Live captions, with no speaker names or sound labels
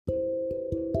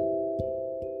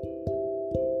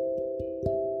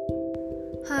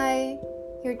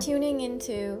You're tuning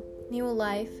into New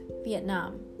Life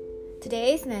Vietnam.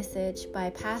 Today's message by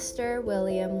Pastor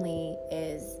William Lee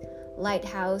is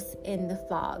Lighthouse in the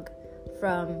Fog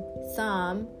from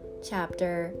Psalm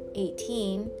chapter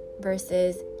 18,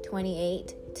 verses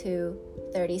 28 to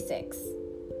 36.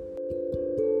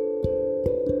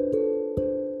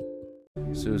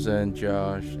 Susan,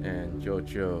 Josh, and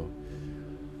Jojo.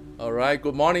 All right,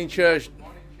 good morning, church.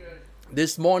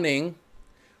 This morning,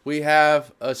 we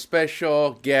have a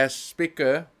special guest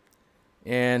speaker,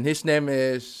 and his name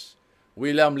is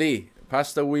William Lee.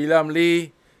 Pastor William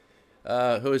Lee,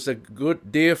 who is a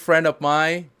good, dear friend of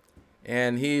mine,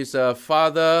 and he's a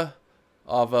father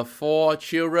of 4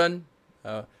 children,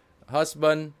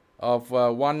 husband of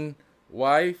 1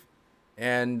 wife,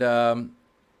 and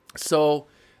so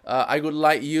I would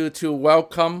like you to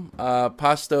welcome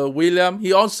Pastor William.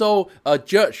 He also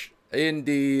judged in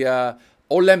the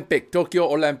Tokyo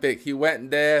Olympic. He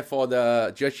went there for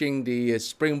judging the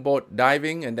springboard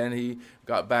diving, and then he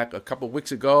got back a couple of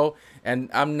weeks ago. And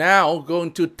I'm now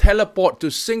going to teleport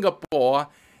to Singapore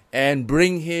and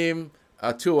bring him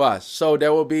to us. So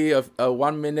there will be a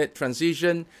 1-minute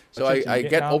transition. So I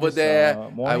get over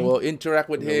there, I will interact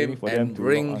with him and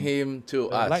bring him to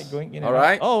us. All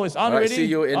right? Oh, it's on already? See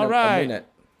you in a minute.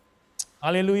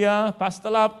 Hallelujah. Pastor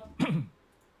Lap.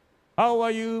 How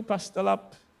are you, Pastor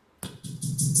Lap?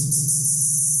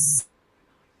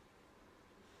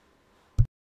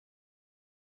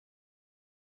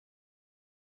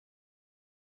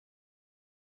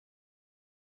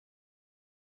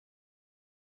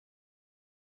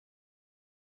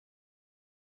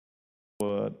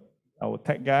 Our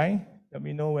tech guy, let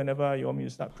me know whenever you want me to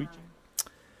start preaching.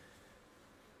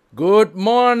 Good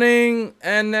morning,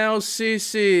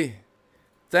 NLCC.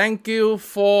 Thank you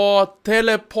for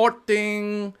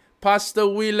teleporting Pastor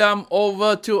William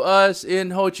over to us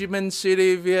in Ho Chi Minh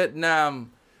City,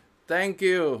 Vietnam. Thank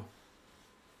you.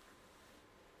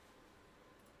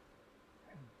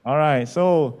 All right,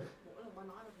 so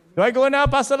do I go now,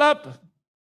 Pastor Lap?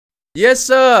 Yes,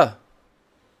 sir.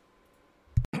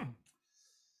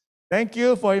 Thank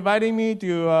you for inviting me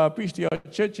to preach to your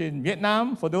church in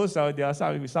Vietnam. For those, there are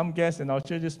some guests in our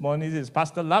church this morning. This is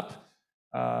Pastor Lap,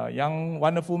 young,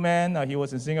 wonderful man. He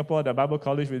was in Singapore at the Bible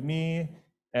College with me.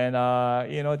 And,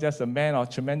 just a man, a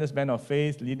tremendous man of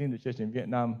faith leading the church in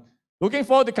Vietnam. Looking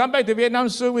forward to come back to Vietnam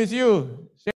soon with you.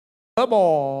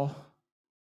 All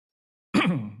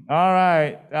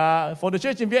right. For the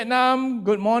church in Vietnam,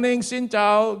 good morning. Xin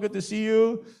chào. Good to see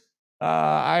you.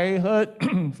 I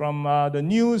heard from the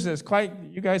news,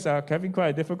 you guys are having quite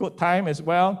a difficult time as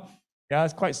well. Yeah,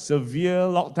 it's quite severe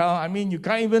lockdown. I mean, you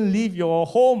can't even leave your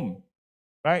home,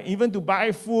 right? Even to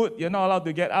buy food, you're not allowed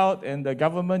to get out, and the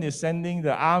government is sending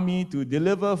the army to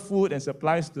deliver food and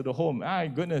supplies to the home. My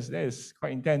goodness, that is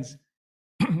quite intense.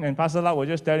 And Pastor Lau was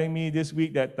just telling me this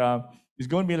week that it's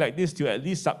going to be like this till at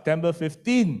least September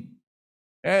 15.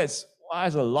 It's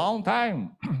a long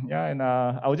time. Yeah, and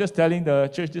I was just telling the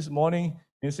church this morning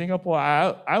in Singapore,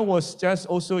 I was just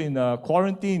also in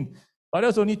quarantine, but that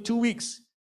was only 2 weeks,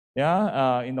 in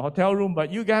the hotel room.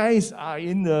 But you guys are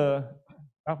in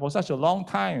for such a long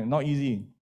time, not easy.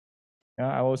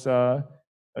 Yeah, I was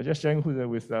just sharing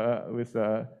with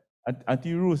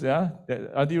Auntie Rose,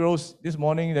 Auntie Rose this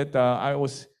morning that I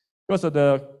was, because of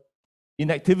the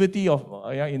inactivity of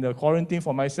in the quarantine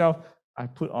for myself, I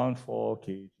put on 4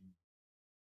 kg.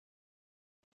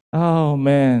 Oh,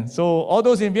 man. So all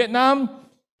those in Vietnam,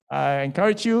 I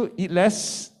encourage you, eat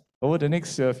less over the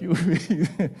next few weeks.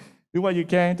 Do what you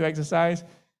can to exercise,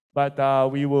 but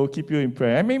we will keep you in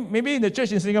prayer. I mean, maybe in the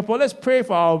church in Singapore, let's pray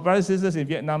for our brothers and sisters in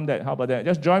Vietnam. How about that?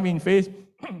 Just join me in faith.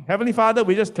 Heavenly Father,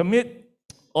 we just commit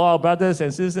all our brothers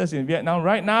and sisters in Vietnam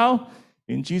right now,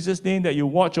 in Jesus' name, that you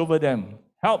watch over them.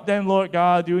 Help them, Lord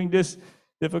God, during this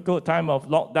difficult time of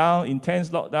lockdown, intense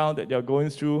lockdown that they're going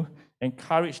through.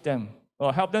 Encourage them.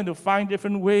 Or help them to find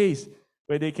different ways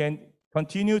where they can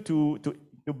continue to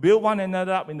build one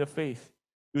another up in the faith,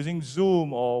 using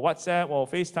Zoom or WhatsApp or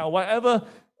FaceTime, whatever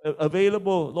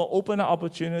available. Lord, open up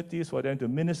opportunities for them to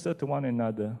minister to one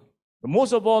another. But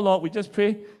most of all, Lord, we just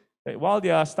pray that while they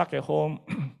are stuck at home,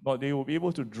 Lord, they will be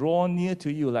able to draw near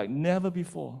to you like never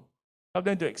before. Help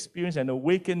them to experience an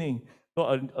awakening,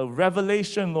 Lord, a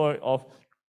revelation, Lord, of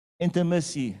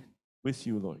intimacy with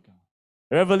you, Lord God.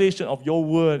 Revelation of your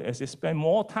word as they spend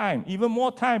more time, even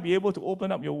more time, be able to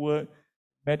open up your word,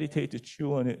 meditate, to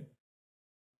chew on it,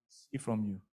 see from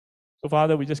you. So,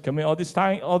 Father, we just commit all this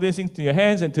time, all these things to your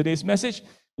hands and today's message.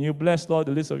 And you bless, Lord,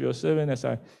 the list of your servant as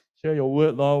I share your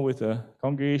word, Lord, with the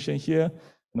congregation here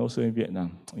and also in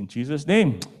Vietnam. In Jesus'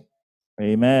 name,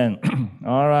 amen.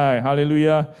 All right,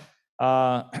 hallelujah.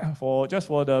 for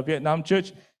the Vietnam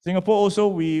church. Singapore also,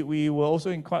 we were also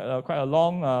in quite a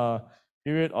long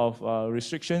period of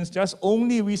restrictions. Just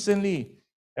only recently,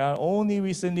 we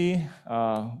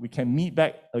can meet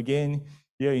back again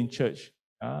here in church.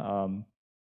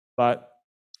 But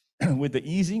with the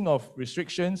easing of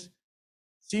restrictions,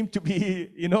 seem to be,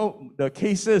 the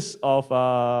cases of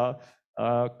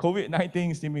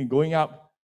COVID-19 seem to be going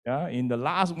up. In the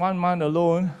last 1 month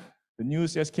alone, the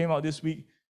news just came out this week.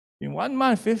 In 1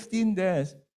 month, 15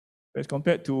 deaths, as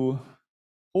compared to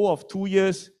whole of 2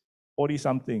 years,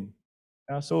 40-something.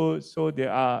 So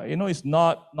there are, it's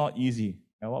not easy.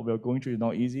 What we are going through is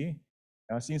not easy.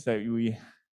 Seems like we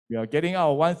are getting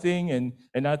out of one thing and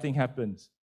another thing happens.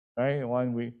 Right?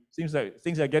 Seems like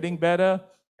things are getting better,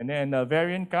 and then a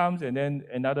variant comes, and then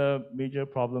another major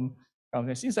problem comes.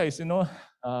 It seems like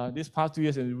this past 2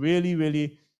 years is really,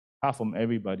 really tough on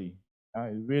everybody.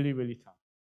 It's really, really tough.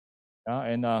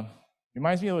 And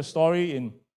reminds me of a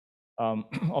story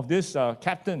of this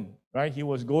captain. Right? He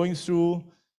was going through,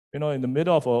 in the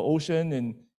middle of an ocean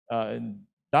in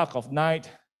dark of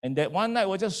night, and that one night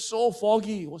was just so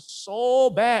foggy. It was so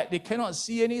bad they cannot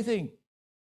see anything.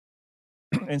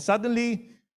 And suddenly,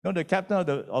 the captain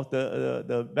of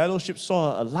the battleship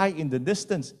saw a light in the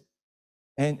distance,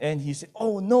 and he said,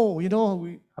 "Oh no,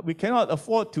 we cannot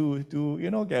afford to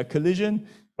get a collision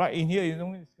right in here. It's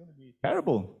going to be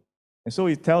terrible." And so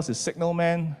he tells his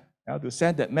signalman to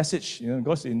send that message.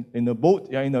 Because in the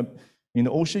boat, in the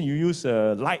ocean, you use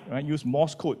light, right? Use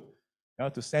Morse code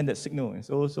to send that signal. And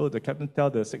so the captain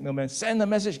tells the signalman, send a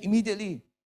message immediately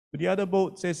to the other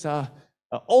boat. Says,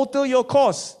 alter your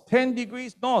course 10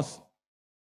 degrees north.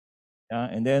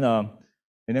 And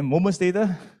then moments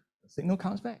later, the signal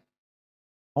comes back.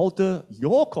 Alter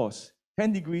your course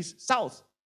 10 degrees south.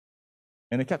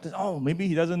 And the captain, maybe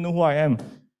he doesn't know who I am.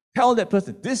 Tell that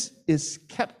person, this is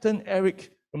Captain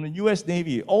Eric from the US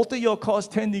Navy. Alter your course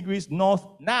 10 degrees north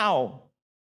now.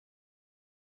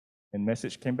 And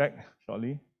message came back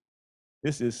shortly.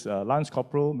 This is Lance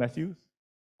Corporal Matthews.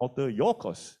 Alter your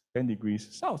course 10 degrees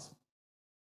south.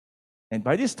 And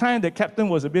by this time, the captain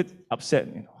was a bit upset.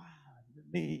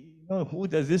 Who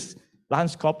does this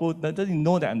Lance Corporal? Doesn't he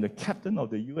know that I'm the captain of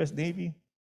the US Navy?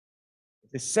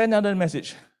 They sent another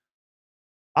message.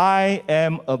 I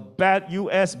am a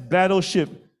US battleship.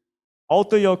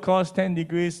 Alter your course 10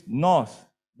 degrees north.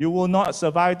 You will not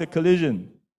survive the collision.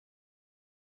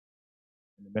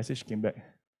 And the message came back.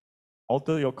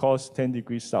 Alter your course 10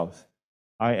 degrees south.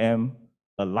 I am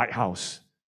a lighthouse.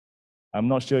 I'm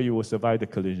not sure you will survive the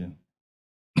collision.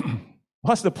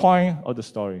 What's the point of the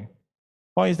story?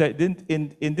 The point is that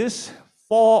in this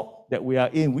fog that we are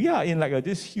in like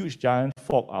this huge giant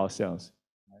fog ourselves.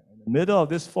 In the middle of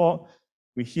this fog,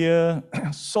 we hear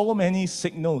so many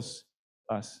signals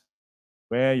to us.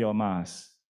 Wear your mask.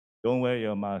 Don't wear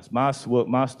your mask. Masks work,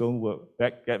 masks don't work.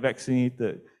 Get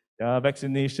vaccinated.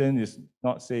 Vaccination is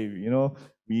not safe.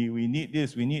 We need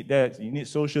this, we need that. You need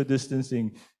social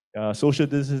distancing. Social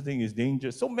distancing is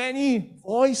dangerous. So many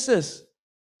voices,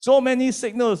 so many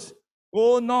signals.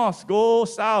 Go north, go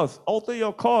south, alter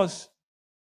your course.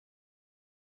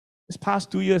 This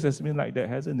past 2 years has been like that,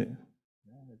 hasn't it?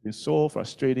 It's been so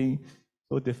frustrating,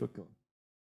 so difficult.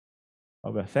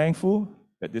 But we're thankful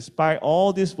that despite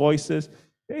all these voices,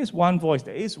 there is one voice,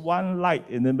 there is one light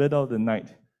in the middle of the night.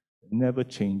 It never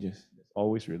changes. It's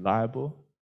always reliable.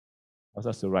 Tells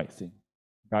us the right thing.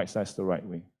 Guides us the right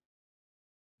way.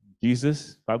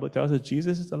 Jesus, the Bible tells us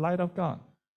Jesus is the light of God.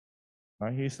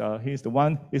 Right? He's the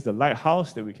one, he's the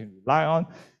lighthouse that we can rely on,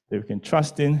 that we can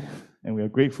trust in, and we are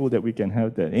grateful that we can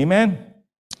have that. Amen?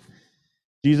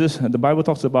 Jesus, the Bible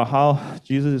talks about how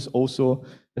Jesus is also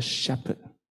the shepherd.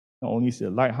 Not only is he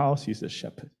a lighthouse, he's a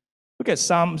shepherd. Look at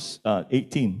Psalms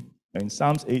 18. In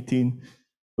Psalms 18,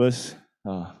 verse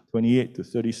 28 to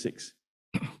 36.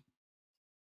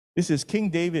 This is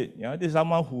King David. This is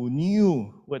someone who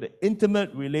knew what an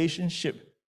intimate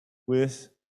relationship with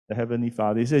the Heavenly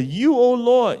Father. He says, you, O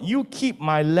Lord, you keep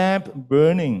my lamp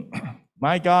burning.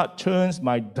 My God turns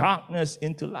my darkness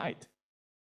into light.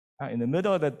 In the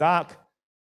middle of the dark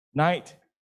night,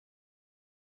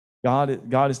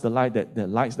 God is the light that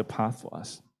lights the path for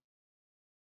us.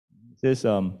 It says,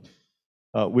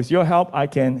 with your help, I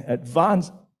can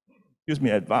advance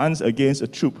against a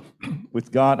troop. With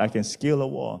God, I can scale a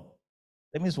wall.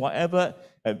 That means whatever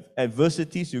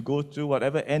adversities you go through,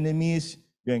 whatever enemies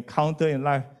you encounter in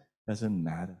life, doesn't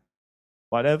matter.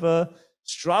 Whatever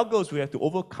struggles we have to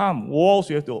overcome, walls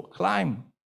we have to climb,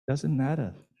 doesn't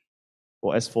matter.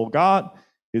 For as for God,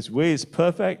 his way is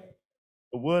perfect.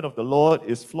 The word of the Lord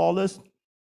is flawless.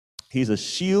 He's a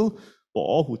shield for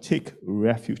all who take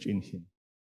refuge in him.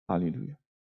 Hallelujah.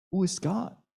 Who is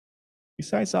God?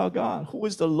 Besides our God, who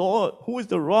is the Lord? Who is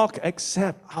the rock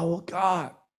except our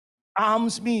God?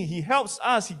 Arms me. He helps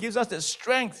us. He gives us the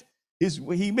strength.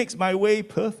 He makes my way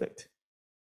perfect.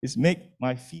 He's make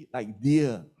my feet like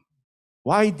deer.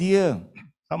 Why deer?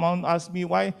 Someone asked me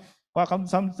why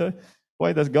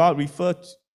does God refer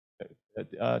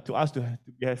to us to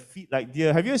have feet like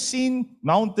deer? Have you seen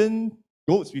mountain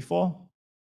goats before?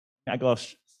 I got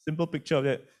a simple picture of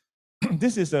it.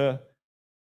 This is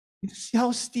you see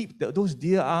how steep those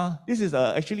deer are? This is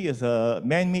actually a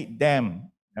man-made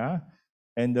dam. Yeah?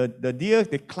 And the deer,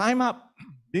 they climb up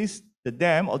the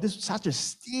dam, or this such a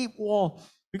steep wall,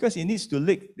 because it needs to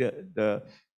lick some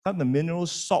of the mineral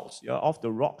salts off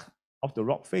the rock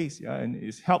face. Yeah? And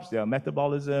it helps their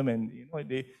metabolism, and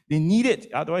they need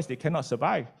it, otherwise they cannot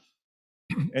survive.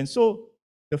 And so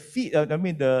the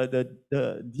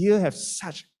deer have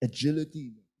such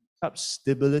agility, such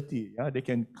stability. Yeah? They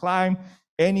can climb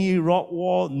any rock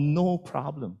wall, no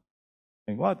problem.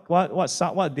 And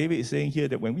what David is saying here,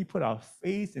 that when we put our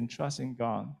faith and trust in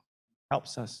God, it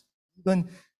helps us. Even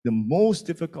the most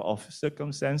difficult of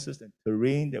circumstances and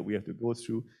terrain that we have to go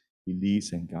through, He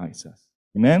leads and guides us.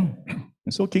 Amen?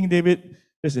 And so King David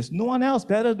says, there's no one else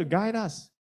better to guide us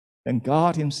than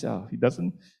God Himself. He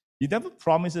never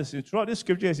promises you. Throughout this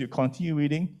scripture, as you continue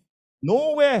reading,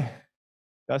 nowhere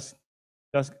does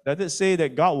it say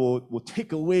that God will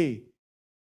take away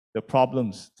the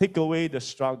problems, take away the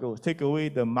struggle, take away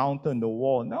the mountain, the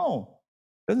wall. No,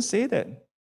 it doesn't say that.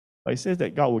 But it says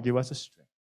that God will give us the strength.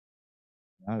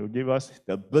 He will give us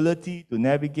the ability to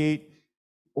navigate,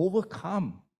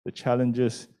 overcome the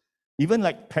challenges, even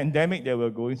like pandemic that we're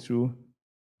going through.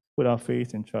 Put our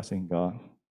faith and trust in God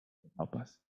to help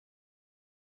us.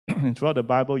 And throughout the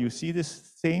Bible, you see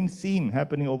this same theme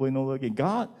happening over and over again.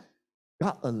 God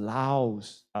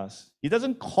allows us. He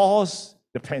doesn't cause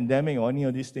the pandemic or any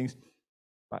of these things,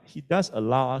 but He does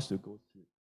allow us to go through.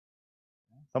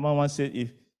 Someone once said,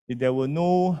 if there were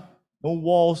no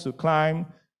walls to climb,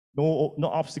 no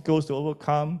obstacles to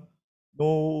overcome,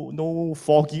 no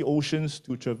foggy oceans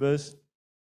to traverse,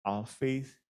 our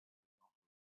faith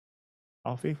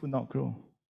would not grow.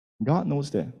 God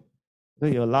knows that. So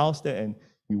He allows that, and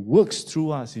He works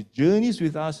through us. He journeys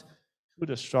with us through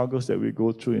the struggles that we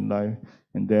go through in life,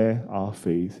 and there our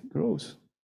faith grows.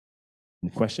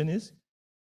 And the question is,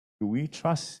 do we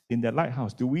trust in that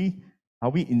lighthouse? Are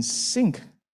we in sync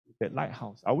with that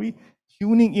lighthouse? Are we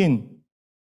tuning in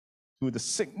to the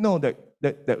signal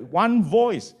that one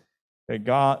voice that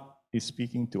God is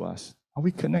speaking to us? Are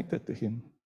we connected to Him?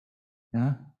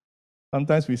 Yeah.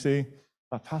 Sometimes we say,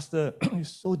 but Pastor,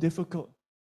 it's so difficult.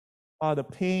 The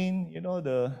pain,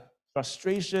 the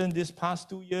frustration this past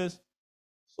 2 years.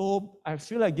 So I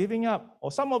feel like giving up.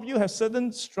 Or some of you have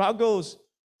certain struggles,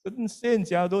 certain sins,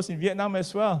 those in Vietnam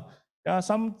as well.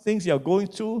 Some things you're going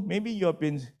through, maybe you've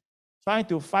been trying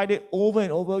to fight it over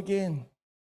and over again.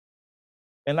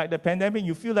 And like the pandemic,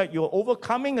 you feel like you're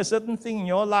overcoming a certain thing in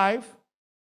your life,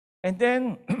 and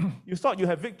then you thought you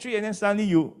have victory, and then suddenly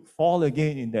you fall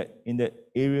again in that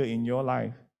area in your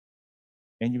life.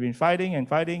 And you've been fighting,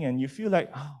 and you feel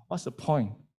like, what's the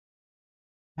point?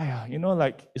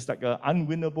 It's like an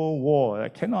unwinnable war. I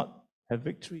cannot have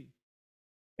victory.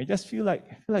 I just feel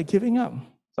like giving up.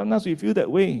 Sometimes we feel that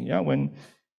way,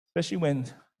 especially when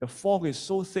the fog is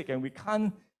so thick and we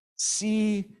can't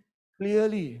see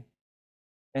clearly.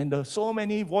 And there's so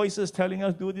many voices telling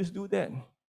us, do this, do that. It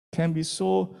can be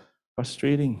so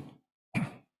frustrating.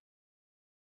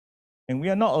 And we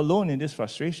are not alone in this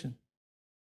frustration.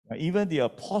 Even the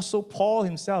Apostle Paul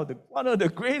himself, one of the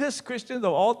greatest Christians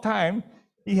of all time,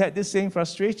 he had this same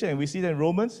frustration. And we see that in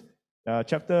Romans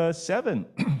chapter 7.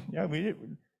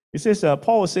 It says,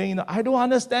 Paul was saying, I don't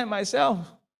understand myself.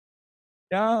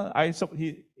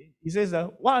 He says,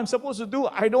 what I'm supposed to do,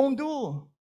 I don't do.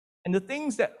 And the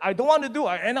things that I don't want to do,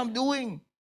 I end up doing.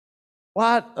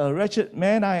 What a wretched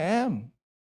man I am.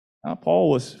 Paul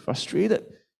was frustrated.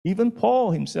 Even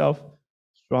Paul himself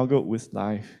struggled with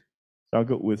life,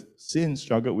 struggled with sin,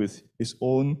 struggled with his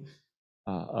own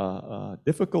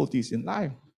difficulties in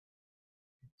life.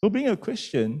 So being a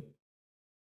Christian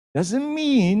doesn't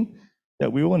mean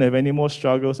that we won't have any more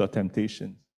struggles or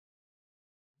temptations.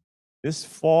 This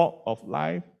fog of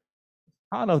life,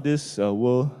 part of this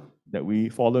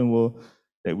fallen world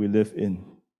that we live in.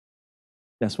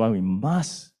 That's why we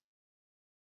must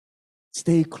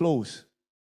stay close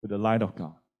to the light of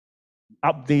God.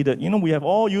 Updated. We have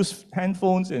all used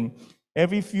handphones, and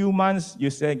every few months you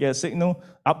get a signal,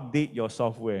 update your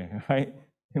software, right?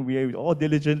 And we all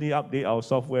diligently update our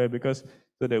software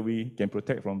so that we can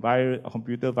protect from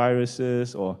computer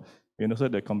viruses, or so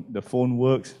the phone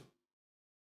works.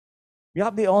 We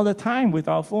update all the time with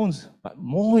our phones, but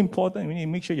more important, we need to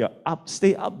make sure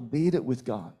stay updated with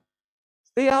God.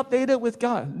 Stay updated with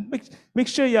God. Make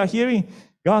sure you're hearing.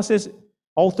 God says,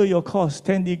 alter your course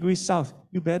 10 degrees south.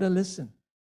 You better listen.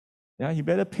 Yeah, you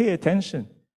better pay attention.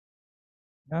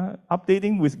 Yeah,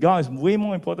 updating with God is way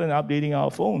more important than updating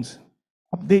our phones.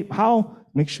 Update how?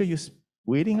 Make sure you're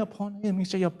waiting upon Him. Make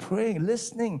sure you're praying,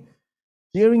 listening,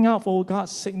 hearing out for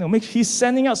God's signal. Make sure He's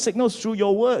sending out signals through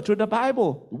your word, through the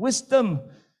Bible, wisdom,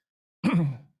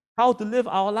 how to live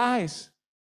our lives,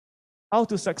 how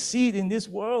to succeed in this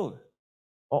world.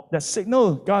 That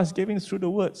signal God is giving through the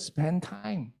word. Spend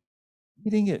time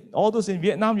reading it. All those in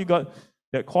Vietnam, you got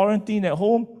that quarantine at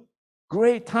home.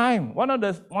 Great time. One of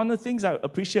the things I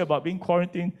appreciate about being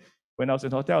quarantined when I was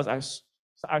in hotels,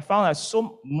 I found I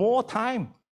so more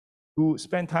time to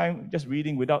spend time just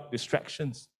reading without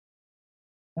distractions.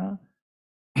 Yeah?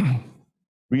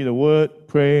 Read the word,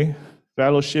 pray,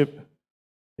 fellowship,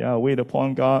 wait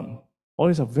upon God. All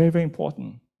these are very, very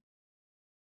important.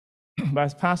 But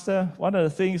as pastor, one of the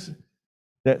things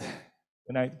that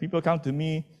when people come to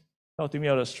me, talk to me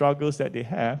about the struggles that they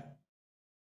have,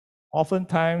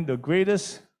 oftentimes the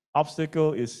greatest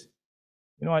obstacle is,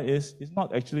 it's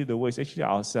not actually the world, it's actually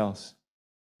ourselves.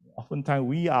 Oftentimes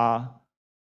we are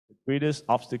the greatest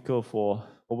obstacle for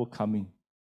overcoming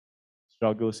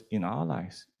struggles in our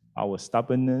lives. Our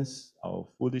stubbornness, our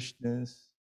foolishness,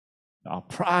 our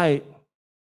pride,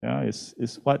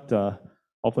 is what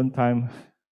oftentimes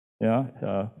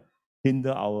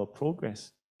hinder our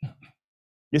progress.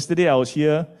 Yesterday I was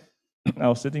here, I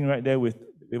was sitting right there with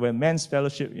men's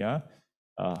fellowship,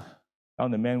 the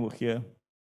men were here.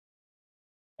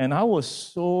 And I was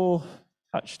so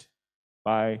touched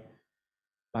by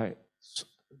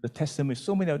the testimony.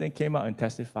 So many of them came out and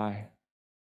testified.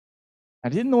 I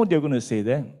didn't know they were going to say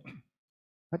that.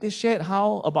 But they shared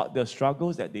about the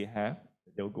struggles that they have,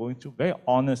 that they were going through. Very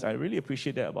honest. I really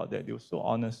appreciate that about that. They were so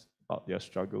honest about their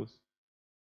struggles.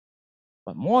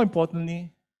 But more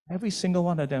importantly, every single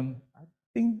one of them, I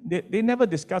think they never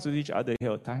discussed with each other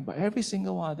here all the time, but every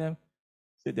single one of them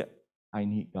said that I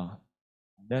need God.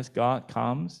 Unless God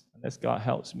comes, unless God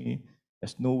helps me,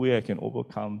 there's no way I can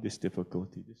overcome this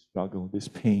difficulty, this struggle, this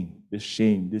pain, this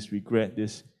shame, this regret,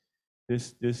 this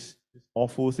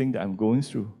awful thing that I'm going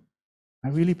through. I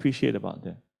really appreciate about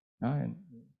that. And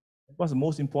what's the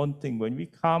most important thing? When we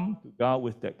come to God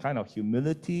with that kind of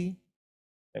humility,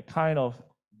 that kind of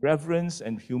reverence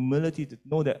and humility to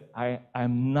know that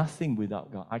I'm nothing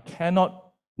without God. I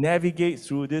cannot navigate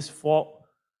through this fog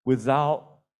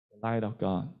without the light of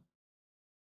God.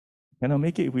 Cannot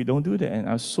make it if we don't do that. And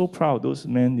I'm so proud of those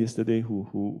men yesterday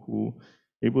who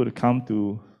able to come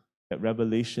to that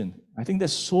revelation. I think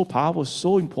that's so powerful,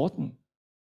 so important.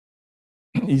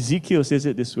 Ezekiel says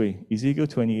it this way. Ezekiel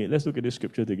 28. Let's look at this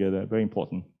scripture together. Very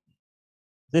important.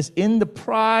 It says, in the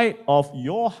pride of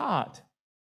your heart,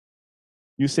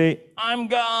 you say, I'm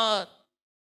God.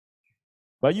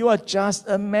 But you are just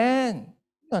a man.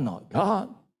 You are not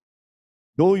God.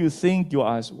 Though you think you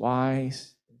are as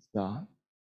wise as God.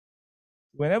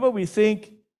 Whenever we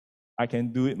think, I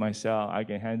can do it myself, I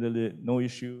can handle it, no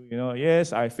issue,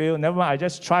 yes, I fail, never mind, I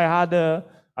just try harder,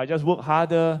 I just work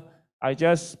harder, I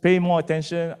just pay more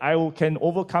attention, I can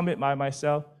overcome it by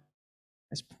myself.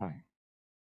 That's pride.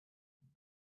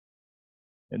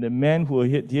 And the men who were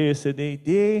here yesterday,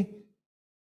 they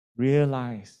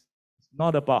realize it's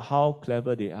not about how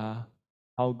clever they are,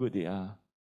 how good they are.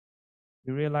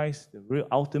 They realize the real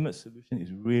ultimate solution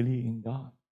is really in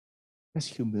God. That's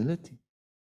humility.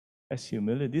 That's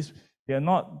humility.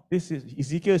 This is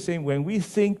Ezekiel saying, when we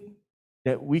think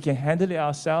that we can handle it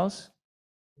ourselves,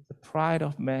 it's the pride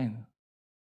of man.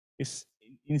 It's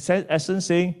in essence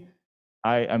saying,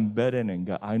 I am better than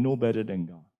God. I know better than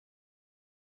God.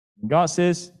 God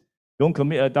says, don't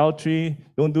commit adultery,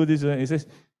 don't do this. He says,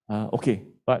 okay,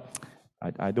 but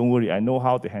I don't worry. I know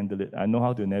how to handle it. I know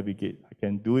how to navigate. I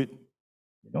can do it.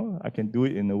 I can do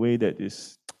it in a way that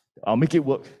I'll make it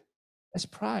work. That's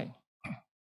pride.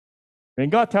 When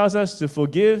God tells us to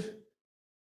forgive,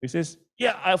 He says,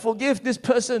 yeah, I forgive this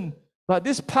person, but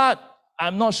this part,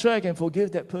 I'm not sure I can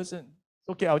forgive that person.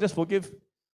 Okay, I'll just forgive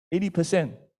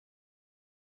 80%.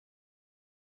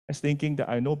 That's thinking that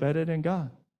I know better than God.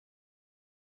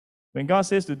 When God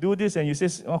says to do this and you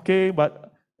say, okay,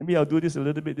 but maybe I'll do this a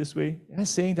little bit this way, that's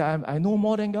saying that I know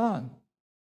more than God.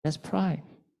 That's pride.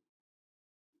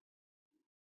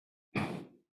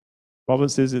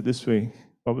 Proverbs says it this way,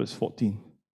 Proverbs 14.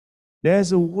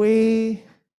 There's a way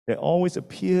that always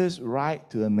appears right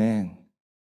to a man,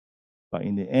 but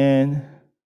it ends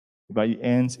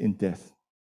in death.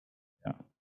 Yeah.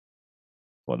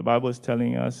 What the Bible is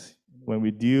telling us when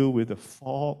we deal with the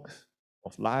fogs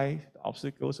of life, the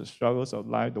obstacles, the struggles of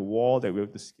life, the wall that we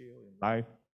have to scale in life,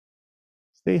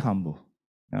 stay humble.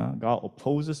 Yeah? God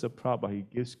opposes the proud, but He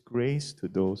gives grace to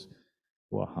those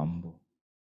who are humble.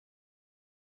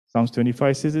 Psalms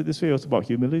 25 says it this way. It's about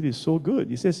humility. It's so good.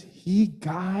 He says, He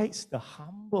guides the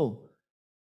humble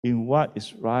in what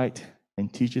is right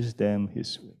and teaches them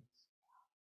His ways.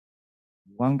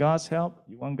 You want God's help?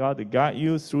 You want God to guide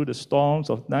you through the storms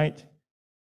of night?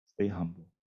 Stay humble.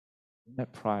 Don't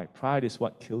let pride. Pride is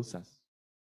what kills us.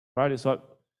 Pride is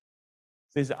what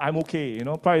says, I'm okay. You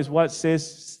know, pride is what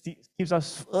says, keeps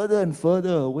us further and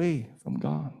further away from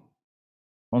God,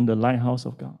 from the lighthouse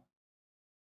of God.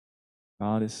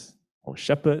 God is our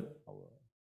shepherd, our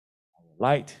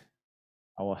light,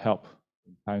 our help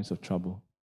in times of trouble.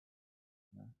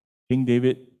 King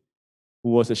David,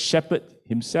 who was a shepherd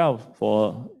himself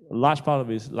for a large part of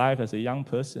his life as a young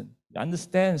person, he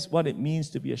understands what it means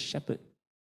to be a shepherd.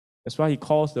 That's why he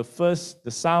calls the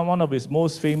psalm, one of his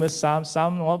most famous psalms.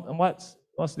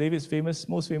 What's David's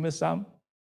most famous psalm?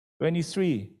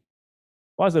 23.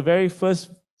 What's the very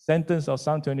first sentence of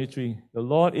Psalm 23? The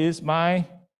Lord is my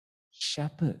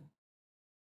shepherd.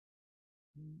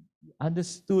 He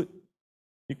understood.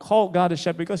 He called God a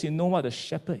shepherd because he knows what a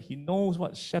shepherd. He knows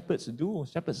what shepherds do.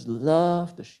 Shepherds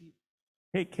love the sheep,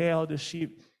 take care of the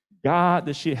sheep, guard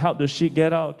the sheep, help the sheep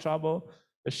get out of trouble.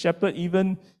 The shepherd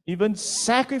even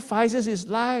sacrifices his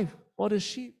life for the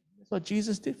sheep. That's what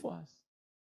Jesus did for us.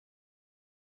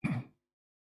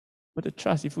 But the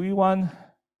trust, if we want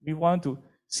to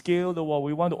scale the wall,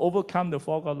 we want to overcome the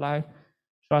fog of life,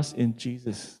 trust in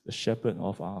Jesus, the shepherd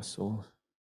of our souls.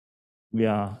 We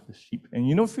are the sheep.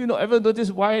 And if you ever notice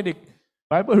why the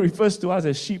Bible refers to us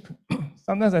as sheep,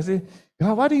 sometimes I say,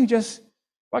 God,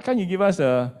 why can't you give us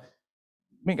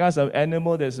make us an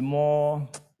animal that's more,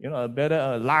 a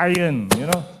better lion,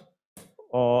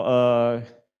 or where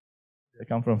I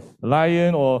come from, a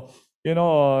lion, or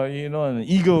an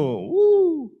eagle.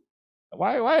 Woo!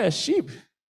 Why a sheep?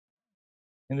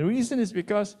 And the reason is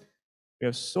because we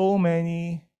have so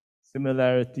many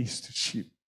similarities to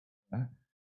sheep.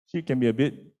 Sheep can be a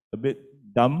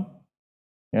bit dumb,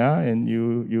 yeah. And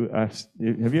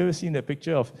have you ever seen the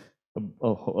picture of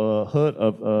a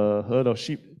herd of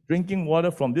sheep drinking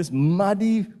water from this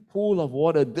muddy pool of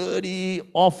water, dirty,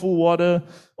 awful water?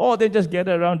 Or they just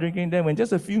gather around drinking them. When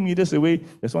just a few meters away,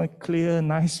 there's one clear,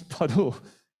 nice puddle,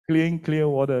 clear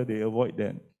water. They avoid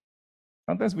that.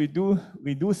 Sometimes we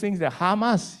do things that harm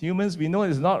us. Humans, we know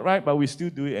it's not right, but we still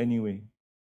do it anyway.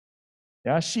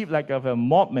 Yeah, sheep have a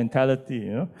mob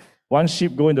mentality. One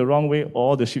sheep go in the wrong way,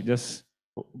 all the sheep just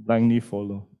blindly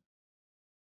follow.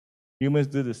 Humans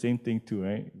do the same thing too,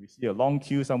 right? We see a long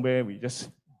queue somewhere, we just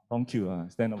long queue,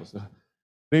 stand up. Don't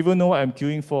even know what I'm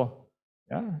queuing for.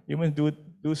 Yeah, humans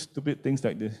do stupid things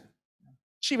like this.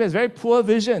 Sheep has very poor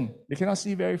vision; they cannot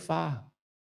see very far.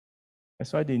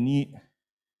 That's why they need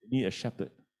a shepherd.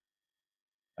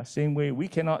 The same way we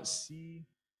cannot see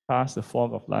past the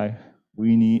fog of life,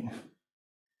 we need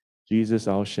Jesus,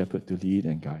 our shepherd, to lead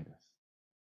and guide us.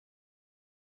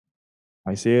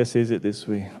 Isaiah says it this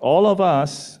way: all of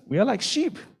us, we are like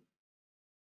sheep.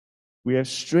 We have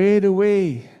strayed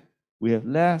away. We have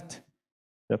left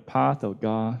the path of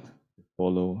God to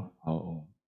follow our own.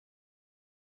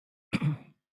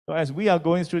 So as we are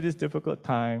going through this difficult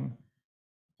time,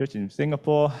 church in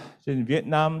Singapore, church in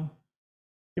Vietnam,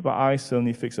 keep our eyes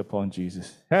firmly fixed upon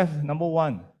Jesus. Number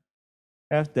one,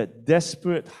 have that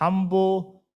desperate,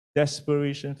 humble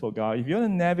desperation for God. If you want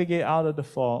to navigate out of the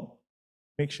fog,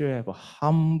 make sure you have a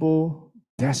humble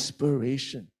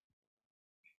desperation.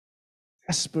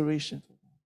 Desperation.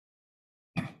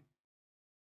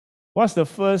 What's the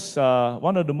first,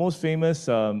 one of the most famous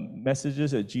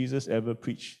messages that Jesus ever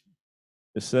preached?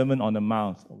 The Sermon on the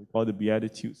Mount, or we call the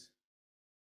Beatitudes.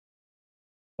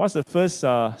 What's the first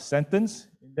sentence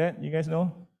in that? You guys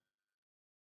know?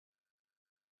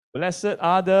 Blessed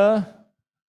are the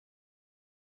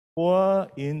poor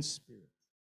in spirit.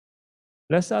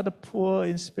 Blessed are the poor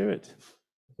in spirit.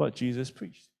 That's what Jesus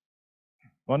preached.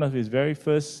 One of his very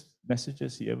first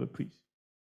messages he ever preached.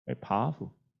 Very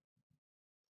powerful.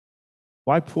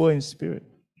 Why poor in spirit?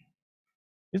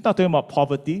 He's not talking about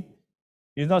poverty.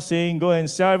 He's not saying go and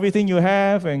sell everything you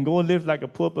have and go live like a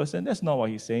poor person. That's not what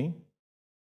he's saying.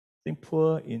 He's saying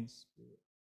poor in spirit.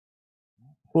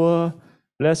 Poor,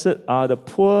 blessed are the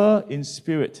poor in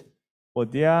spirit, for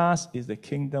theirs is the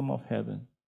kingdom of heaven.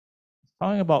 He's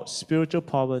talking about spiritual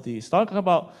poverty. He's talking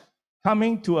about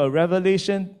coming to a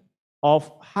revelation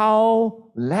of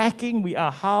how lacking we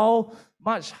are, how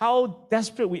much how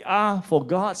desperate we are for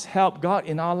God's help, God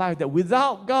in our life, that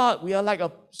without God, we are like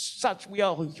we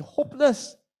are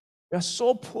hopeless. We are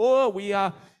so poor. We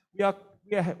are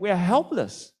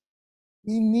helpless.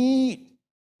 We need.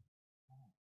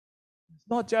 It's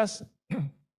not just,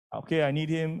 okay, I need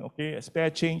him, okay, a spare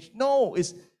change. No,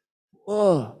 it's,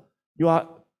 you are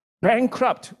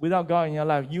bankrupt without God in your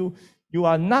life. You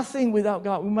are nothing without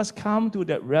God. We must come to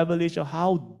that revelation of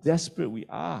how desperate we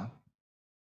are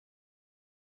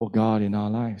for God in our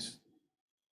lives.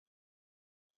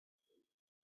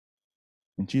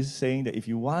 And Jesus is saying that if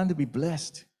you want to be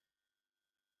blessed,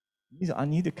 I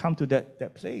need to come to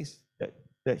that place,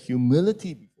 that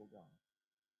humility before God.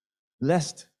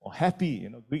 Blessed or happy,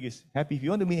 Greek is happy. If you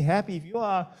want to be happy, if you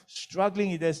are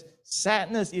struggling, if there's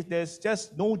sadness, if there's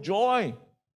just no joy,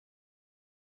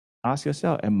 ask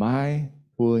yourself, am I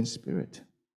poor in spirit?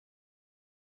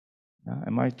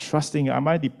 Am I trusting? Am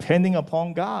I depending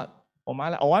upon God for my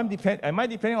life? Or am I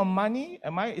depending on money?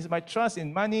 Is my trust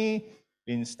in money,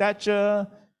 in stature,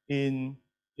 in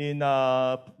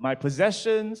my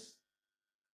possessions?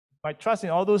 My trust in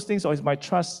all those things, or is my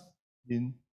trust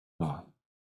in God?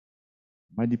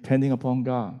 Am I depending upon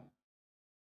God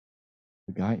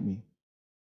to guide me?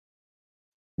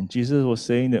 And Jesus was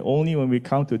saying that only when we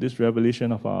come to this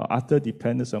revelation of our utter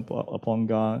dependence upon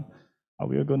God, are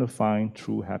we going to find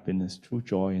true happiness, true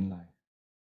joy in life.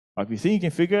 But if you think you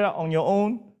can figure it out on your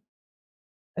own,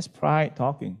 that's pride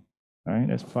talking. Right?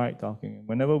 That's pride talking.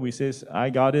 Whenever we say,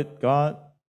 I got it, God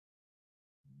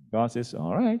says,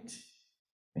 all right.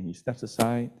 And he steps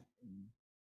aside.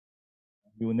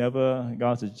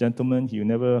 God's a gentleman, he will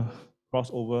never cross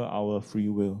over our free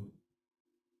will.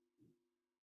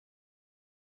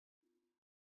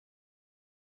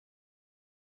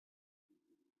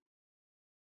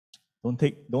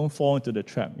 Don't fall into the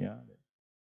trap,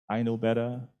 I know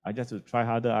better. I just have to try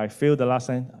harder. I failed the last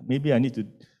time. Maybe I need to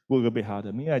work a bit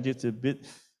harder. Maybe I just a bit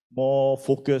more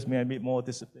focused, maybe a bit more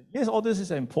disciplined. Yes, all this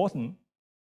is important.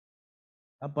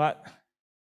 But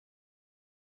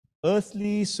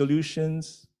earthly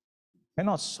solutions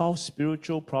cannot solve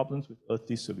spiritual problems with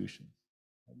earthly solutions.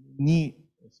 We need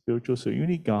a spiritual solution. You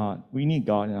need God. We need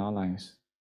God in our lives.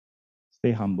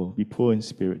 Stay humble. Be poor in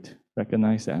spirit.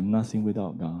 Recognize that I'm nothing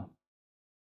without God.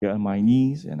 Get on my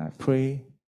knees and I pray.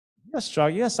 You're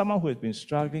struggling. You're someone who has been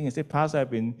struggling and say, Pastor,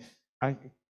 I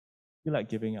feel like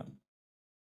giving up.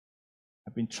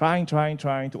 I've been trying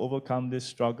to overcome this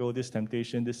struggle, this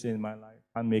temptation, this sin in my life.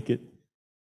 Can't make it.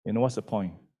 What's the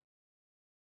point?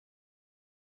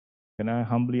 Can I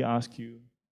humbly ask you,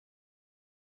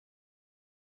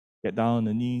 get down on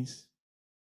the knees,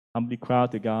 humbly cry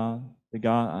out to God,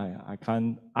 I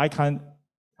can't,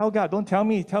 tell God, don't tell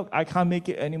me, I can't make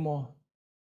it anymore.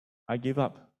 I give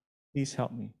up. Please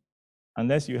help me.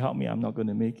 Unless you help me, I'm not going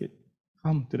to make it.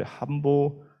 Come to the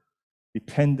humble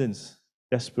dependence,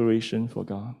 desperation for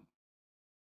God.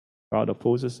 God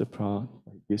opposes the proud,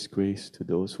 but gives grace to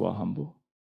those who are humble.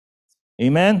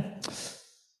 Amen.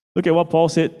 Look at what Paul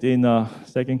said in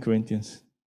 2 Corinthians.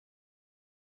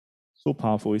 So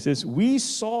powerful. He says, we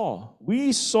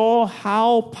saw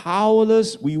how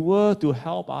powerless we were to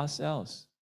help ourselves.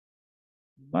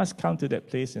 We must come to that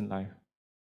place in life.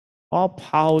 How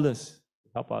powerless to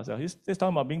help ourselves. He's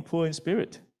talking about being poor in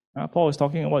spirit. Paul is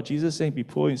talking about Jesus saying, be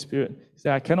poor in spirit. He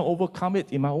said, I cannot overcome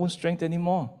it in my own strength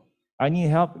anymore. I need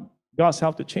help, God's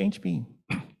help to change me.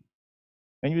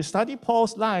 When you study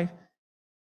Paul's life,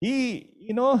 he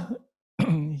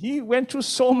went through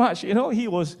so much. He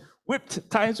was whipped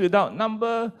times without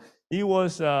number. He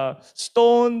was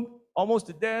stoned almost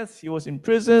to death. He was in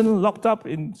prison, locked up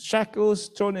in shackles,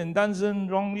 thrown in dungeon,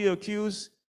 wrongly accused,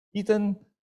 eaten.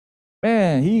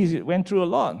 Man, he went through a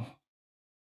lot.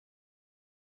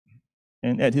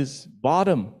 And at his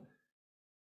bottom,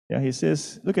 he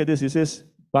says, look at this, he says,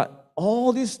 but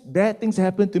all these bad things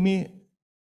happened to me,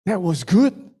 that was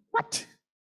good. What?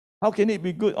 How can it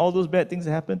be good? All those bad things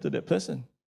that happened to that person.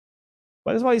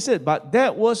 But that's why he said, but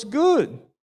that was good.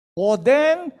 For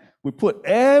then we put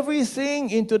everything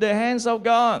into the hands of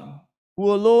God,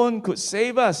 who alone could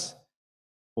save us.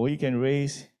 For he can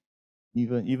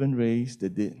even raise the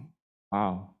dead.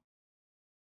 Wow.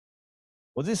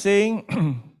 Was he saying,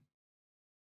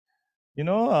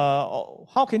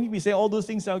 how can he be saying all those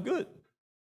things are good?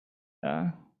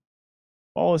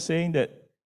 Paul was saying that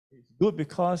it's good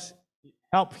because it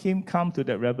helped him come to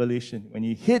that revelation. When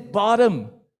he hit bottom,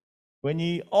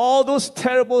 all those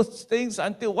terrible things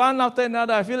until one after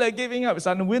another, I feel like giving up. It's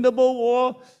an unwinnable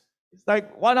war. It's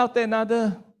like one after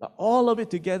another, but all of it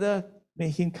together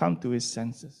made him come to his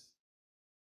senses.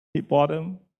 Hit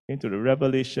bottom, came to the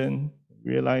revelation,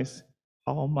 realized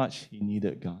how much he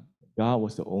needed God. God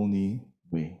was the only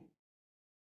way.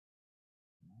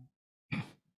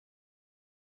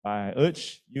 I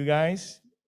urge you guys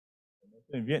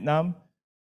in Vietnam,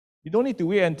 you don't need to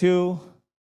wait until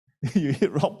you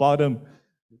hit rock bottom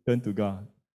to turn to God.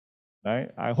 Right?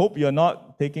 I hope you're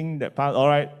not taking that path. All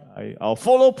right, I'll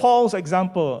follow Paul's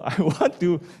example. I want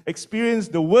to experience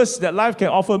the worst that life can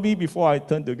offer me before I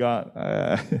turn to God.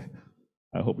 I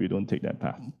hope you don't take that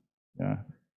path. Yeah,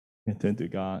 and turn to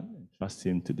God and trust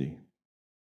Him today.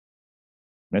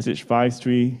 Matthew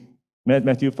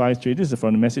 5:3. This is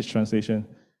from the Message translation,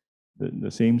 the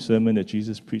same sermon that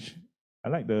Jesus preached. I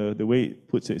like the way it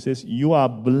puts it. It says, "You are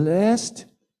blessed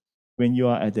when you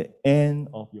are at the end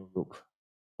of your rope."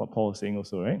 What Paul is saying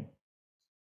also, right?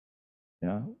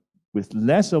 Yeah. With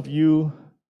less of you,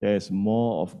 there's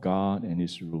more of God and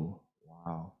His rule.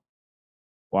 Wow.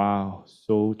 Wow.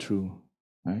 So true.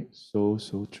 Right? So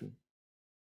true.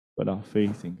 But our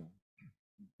faith in God.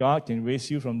 God can raise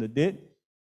you from the dead.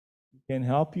 He can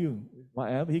help you with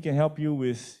whatever. He can help you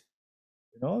with,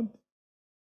 some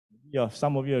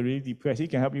of you are really depressed. He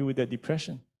can help you with that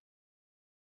depression.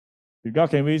 If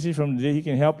God can raise you from the dead, He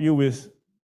can help you with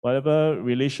whatever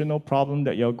relational problem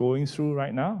that you're going through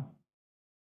right now.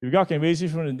 If God can raise you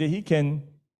from the dead, He can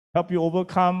help you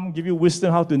overcome, give you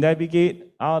wisdom how to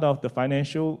navigate out of the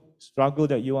financial struggle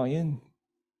that you are in.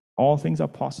 All things are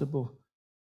possible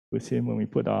with Him when we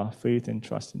put our faith and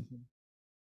trust in Him.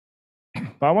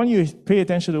 But I want you to pay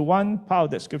attention to one part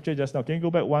of that scripture just now. Can you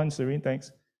go back one, Serene?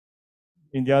 Thanks.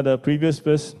 In the other previous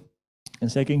verse, in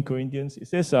 2 Corinthians, it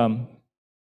says, and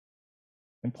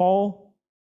Paul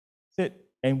said,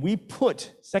 and we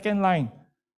put, second line,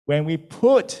 when we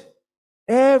put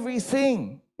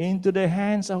everything into the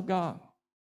hands of God.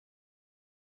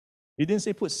 He didn't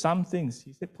say put some things.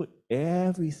 He said put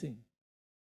everything.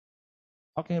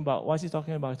 Talking about, what is he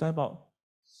talking about? He's talking about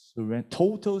surrender,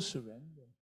 total surrender.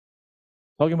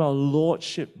 Talking about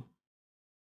lordship.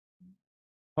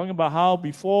 Talking about how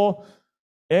before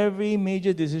every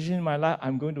major decision in my life,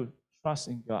 I'm going to trust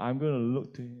in God. I'm going to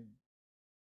look to Him.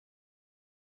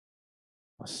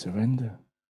 Surrender.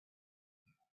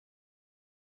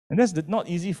 And that's not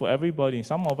easy for everybody.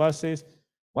 Some of us says,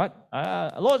 what?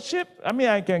 Lordship? I mean,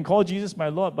 I can call Jesus my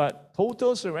Lord, but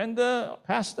total surrender,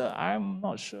 Pastor, I'm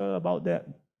not sure about that.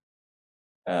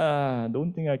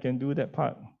 Don't think I can do that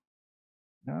part.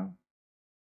 Yeah.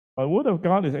 But the Word of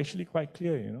God is actually quite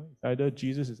clear, It's either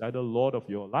Jesus is either Lord of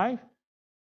your life,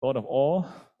 Lord of all,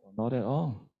 or not at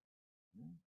all.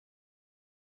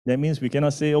 That means we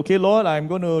cannot say, okay, Lord, I'm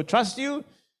going to trust you,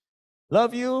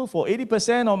 love you for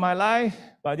 80% of my life,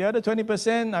 but the other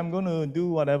 20%, I'm going to do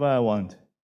whatever I want.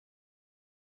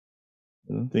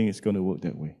 I don't think it's going to work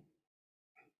that way.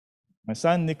 My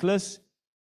son, Nicholas,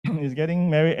 is getting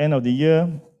married end of the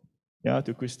year,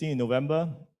 to Christine in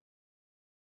November.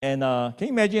 And can you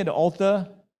imagine at the altar?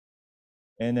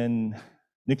 And then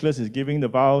Nicholas is giving the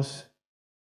vows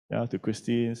to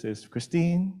Christine. Says,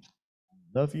 Christine,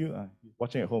 love you. He's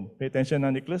watching at home. Pay attention,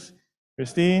 Nicholas.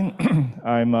 Christine,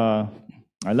 I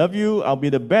love you. I'll be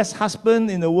the best husband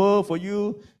in the world for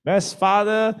you, best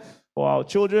father for our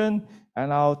children,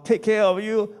 and I'll take care of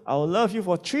you. I'll love you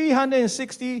for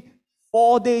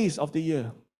 364 days of the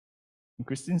year. And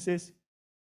Christine says,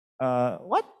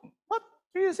 what?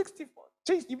 364?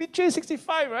 You mean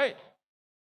 365, right?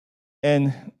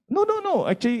 And no.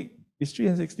 Actually, it's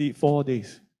 364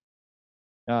 days.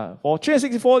 For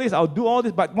 364 days, I'll do all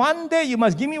this. But one day, you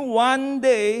must give me one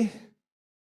day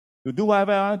to do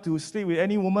whatever I want, to sleep with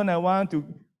any woman I want, to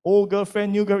old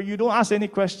girlfriend, new girlfriend. You don't ask any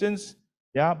questions.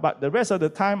 But the rest of the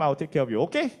time, I'll take care of you.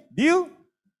 Okay? Deal?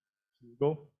 You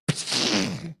go.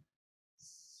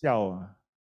 No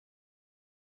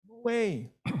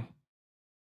way.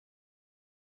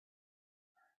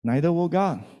 Neither will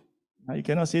God. You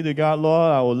cannot say to God,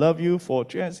 Lord, I will love you for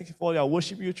 364 days. I'll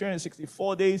worship you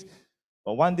 364 days.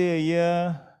 But one day a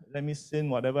year, let me sin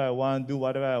whatever I want, do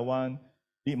whatever I want,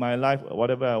 live my life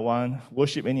whatever I want,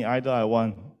 worship any idol I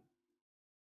want.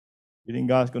 You think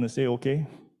God's going to say, okay?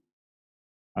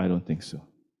 I don't think so.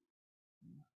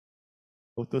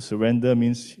 Total surrender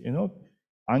means,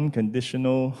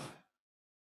 unconditional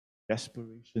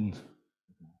desperation.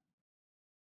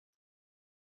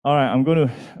 All right, I'm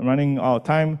running out of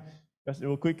time. Just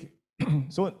real quick.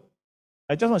 So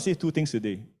I just want to say two things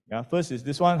today. First is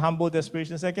this one, humble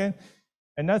desperation. Second,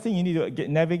 another thing you need to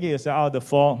navigate yourself out of the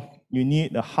fog, you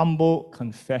need a humble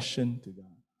confession to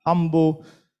God. Humble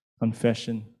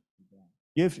confession to God.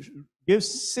 Give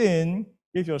sin,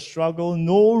 give your struggle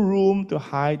no room to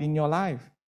hide in your life.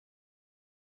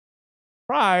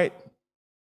 Pride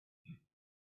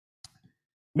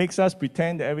makes us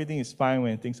pretend that everything is fine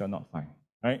when things are not fine,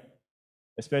 right?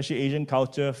 especially Asian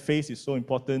culture, face is so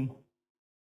important.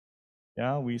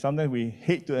 Yeah, sometimes we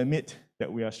hate to admit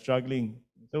that we are struggling.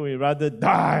 So we rather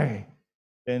die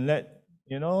than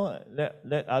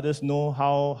let others know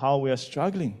how we are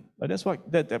struggling. But that's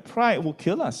what that pride will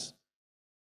kill us.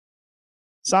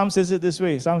 Psalm says it this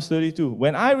way, Psalms 32.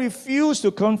 When I refused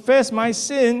to confess my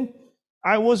sin,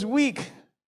 I was weak.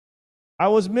 I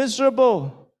was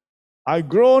miserable. I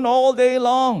groaned all day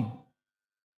long.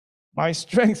 My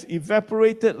strength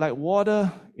evaporated like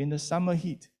water in the summer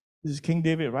heat. This is King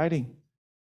David writing.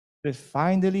 That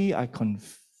finally I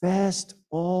confessed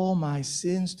all my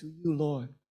sins to you, Lord.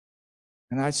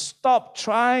 And I stopped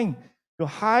trying to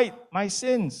hide my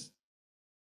sins.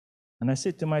 And I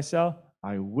said to myself,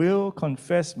 I will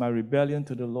confess my rebellion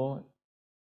to the Lord.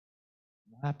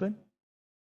 What happened?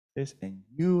 It says, and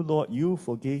you, Lord, you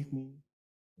forgave me.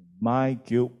 My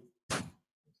guilt is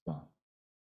gone.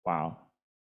 Wow.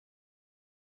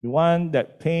 You want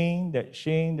that pain, that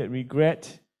shame, that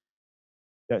regret,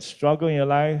 that struggle in your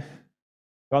life,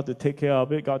 God to take care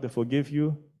of it, God to forgive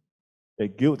you,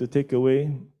 that guilt to take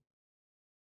away,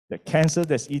 that cancer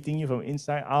that's eating you from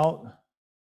inside out,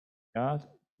 God,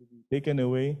 to be taken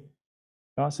away.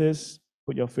 God says,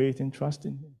 put your faith and trust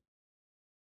in Him.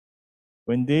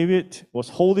 When David was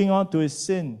holding on to his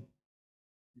sin,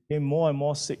 he became more and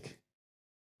more sick.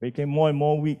 He became more and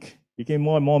more weak. He became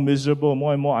more and more miserable,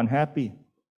 more and more unhappy.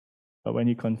 But when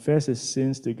he confessed his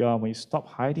sins to God, when he stopped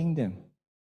hiding them,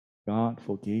 God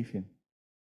forgave him.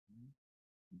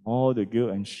 All the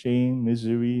guilt and shame,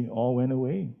 misery, all went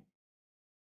away.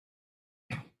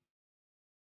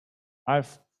 I'm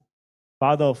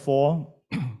father of 4,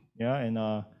 yeah, and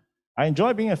I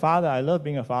enjoy being a father. I love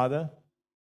being a father.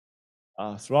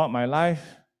 Throughout my life,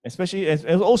 especially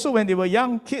also when they were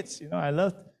young kids, I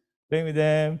loved playing with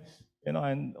them,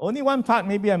 and only one part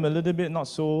maybe I'm a little bit not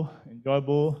so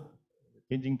enjoyable,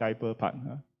 changing diaper part.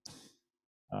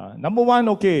 Number 1,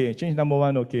 okay, change number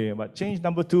 1, okay, but change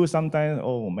number 2 sometimes,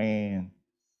 oh man,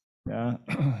 yeah,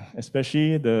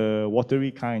 especially the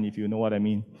watery kind, if you know what I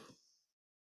mean.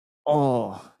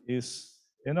 Oh,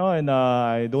 and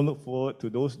I don't look forward to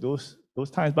those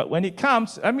times, but when it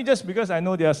comes, just because I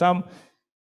know there are some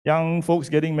young folks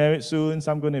getting married soon,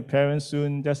 some going to be parents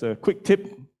soon. Just a quick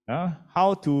tip,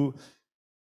 how to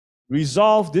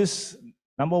resolve this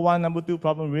number 1, number 2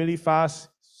 problem really fast.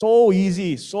 So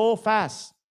easy, so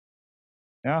fast.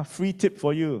 Yeah, free tip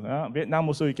for you. Vietnam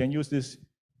also, you can use this.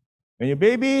 When your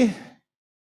baby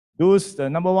does the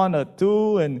number 1 or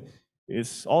 2 and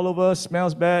it's all over,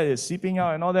 smells bad, it's seeping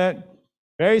out and all that,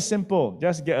 very simple.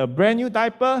 Just get a brand new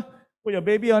diaper, put your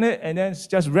baby on it, and then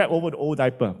just wrap over the old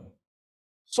diaper.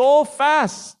 So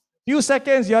fast. Few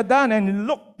seconds, you're done, and it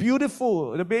look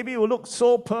beautiful. The baby will look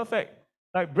so perfect,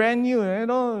 like brand new,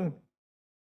 And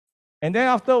then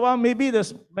after a while, maybe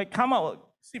this might come out,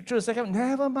 slip through a second.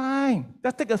 Never mind.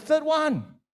 Just take a third one.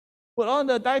 Put on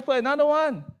the diaper, another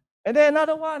one. And then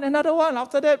another one, another one.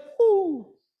 After that, whoo.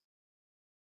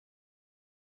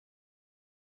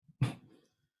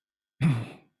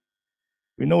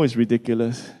 We know it's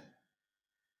ridiculous.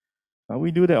 But we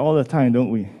do that all the time,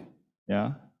 don't we?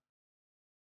 Yeah?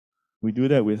 We do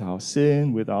that with our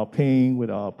sin, with our pain, with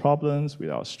our problems,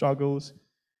 with our struggles.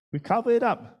 We cover it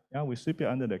up. Yeah? We sweep it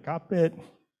under the carpet.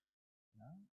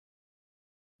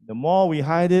 The more we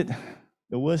hide it,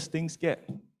 the worse things get,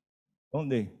 don't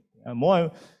they?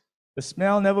 The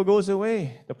smell never goes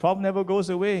away. The problem never goes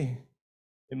away.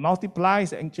 It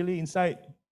multiplies actually inside.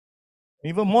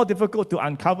 Even more difficult to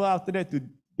uncover after that, to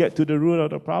get to the root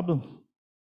of the problem.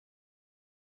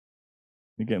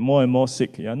 You get more and more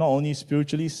sick. You're not only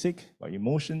spiritually sick, but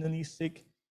emotionally sick.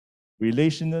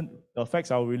 It affects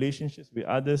our relationships with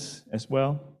others as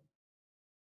well.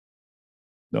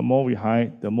 The more we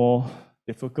hide, the more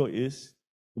difficult it is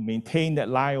to maintain that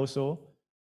lie also.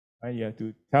 Right? You have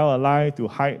to tell a lie to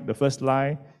hide the first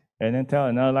lie, and then tell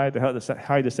another lie to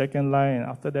hide the second lie, and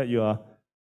after that you are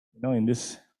in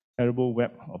this terrible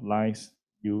web of lies.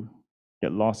 You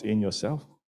get lost in yourself.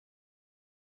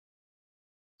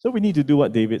 So we need to do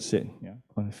what David said. Yeah?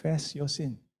 Confess your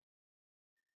sin.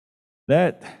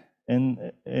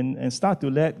 And start to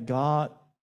let God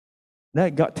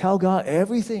tell God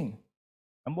everything.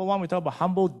 Number 1, we talk about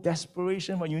humble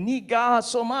desperation. When you need God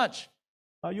so much,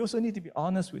 you also need to be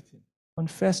honest with Him.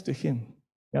 Confess to Him.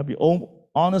 Yeah, be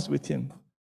honest with Him.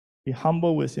 Be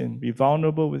humble with Him. Be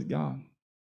vulnerable with God.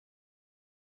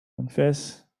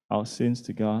 Confess our sins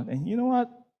to God. And you know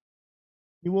what?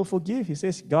 He will forgive. He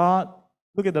says, God,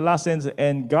 look at the last sentence,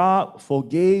 and God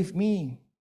forgave me.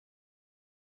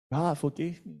 God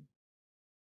forgave me.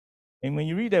 And when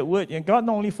you read that word, God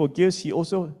not only forgives, He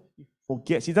also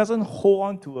forgets. He doesn't hold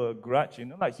on to a grudge,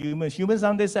 like humans. Humans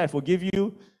sometimes say, I forgive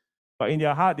you, but in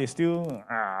their heart, they still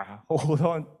hold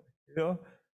on, to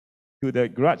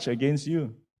that grudge against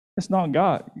you. That's not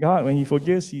God. God, when He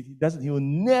forgives, He will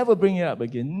never bring it up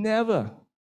again. Never.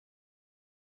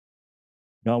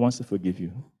 God wants to forgive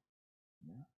you.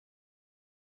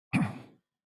 Let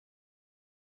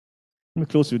me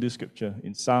close with this scripture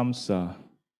in Psalms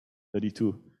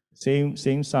 32.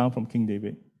 Same psalm from King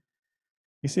David.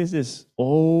 He says this,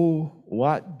 oh,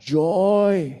 what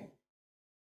joy.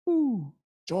 Ooh,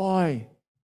 joy.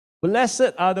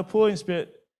 Blessed are the poor in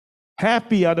spirit.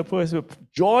 Happy are the poor in spirit.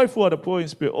 Joyful are the poor in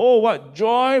spirit. Oh, what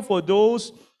joy for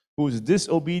those whose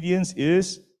disobedience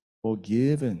is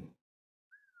forgiven,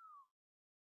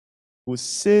 whose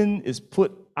sin is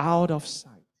put out of sight.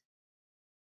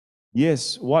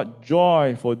 Yes, what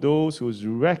joy for those whose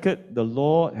record the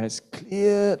Lord has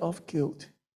cleared of guilt,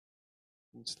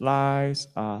 whose lives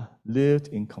are lived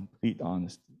in complete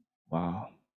honesty. Wow.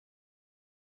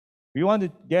 We want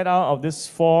to get out of this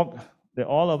fog that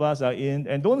all of us are in.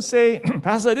 And don't say,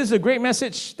 Pastor, this is a great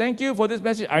message. Thank you for this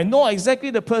message. I know exactly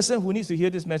the person who needs to hear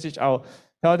this message. I'll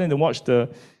tell them to watch the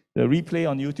replay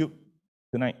on YouTube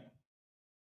tonight.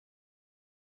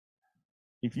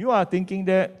 If you are thinking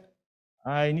that,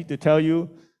 I need to tell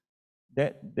you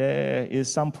that there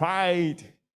is some pride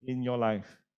in your life.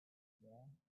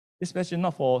 This message is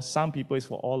not for some people, it's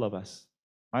for all of us,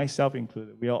 myself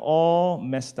included. We are all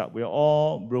messed up. We are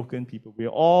all broken people. We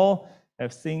all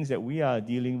have things that we are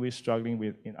dealing with, struggling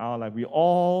with in our life. We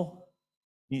all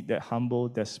need that humble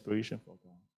desperation for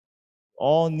God. We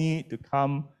all need to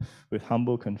come with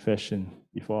humble confession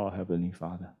before our Heavenly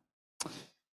Father.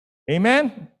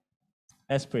 Amen?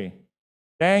 Let's pray.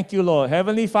 Thank you, Lord.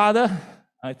 Heavenly Father,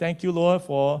 I thank you, Lord,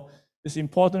 for this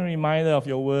important reminder of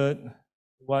your word,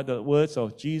 what the words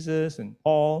of Jesus and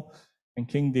Paul and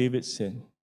King David said.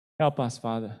 Help us,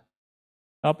 Father.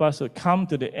 Help us to come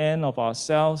to the end of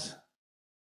ourselves.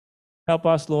 Help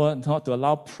us, Lord, not to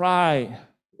allow pride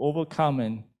to overcome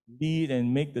and lead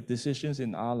and make the decisions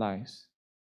in our lives.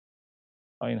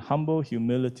 But in humble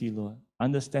humility, Lord,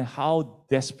 understand how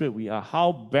desperate we are,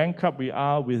 how bankrupt we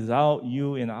are without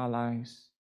you in our lives.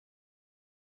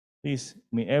 Please,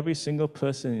 may every single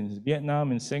person in Vietnam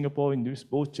and Singapore, in these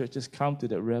both churches, come to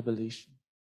that revelation.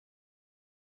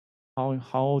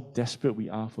 How desperate we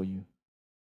are for you.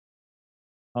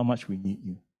 How much we need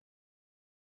you.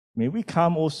 May we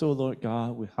come also, Lord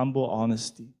God, with humble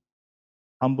honesty,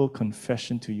 humble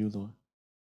confession to you, Lord.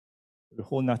 We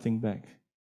hold nothing back.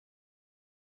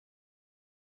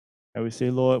 And we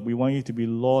say, Lord, we want you to be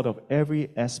Lord of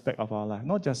every aspect of our life,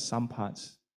 not just some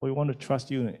parts. But we want to trust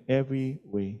you in every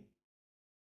way.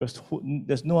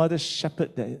 There's no other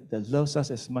shepherd that loves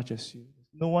us as much as you.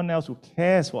 There's no one else who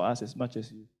cares for us as much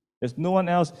as you. There's no one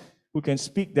else who can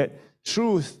speak that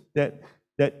truth, that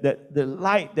the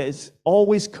light that is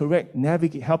always correct,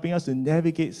 helping us to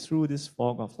navigate through this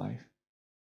fog of life.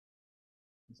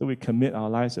 So we commit our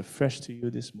lives afresh to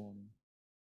you this morning.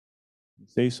 We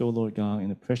say so, Lord God, in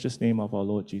the precious name of our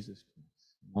Lord Jesus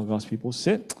Christ. All God's people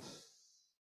said,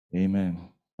 amen.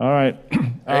 All right.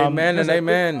 Amen and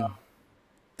amen.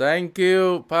 Thank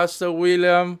you, Pastor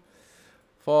William,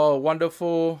 for a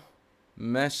wonderful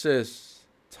message,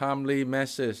 timely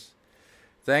message.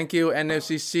 Thank you,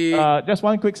 NFCC. Just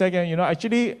one quick second.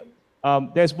 Actually,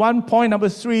 there's one point, number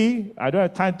 3. I don't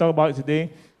have time to talk about it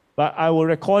today, but I will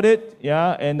record it,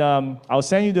 and I'll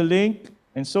send you the link.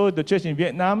 And so the church in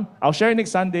Vietnam, I'll share it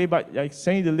next Sunday, but I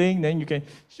send you the link, then you can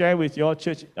share with your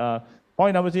church.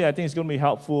 Point number 3, I think it's going to be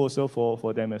helpful also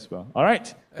for them as well. All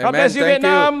right? Amen. God bless you, Thank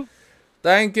Vietnam. You.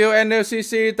 Thank you,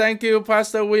 NFCC. Thank you,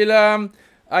 Pastor William.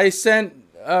 I sent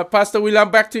Pastor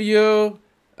William back to you.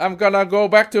 I'm going to go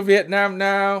back to Vietnam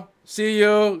now. See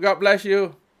you. God bless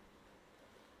you.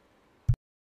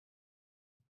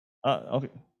 Okay.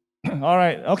 All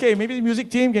right. Okay, maybe the music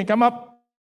team can come up.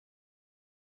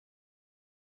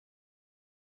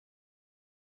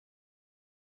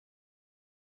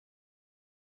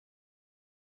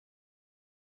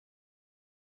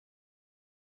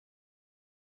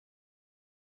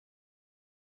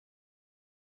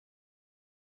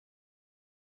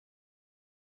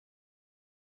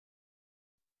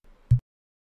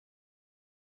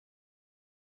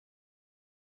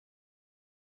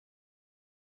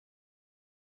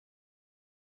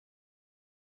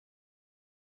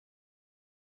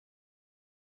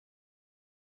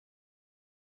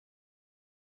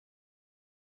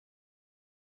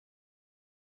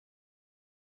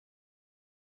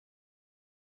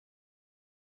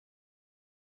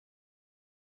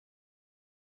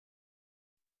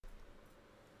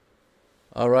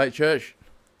 All right, church.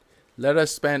 Let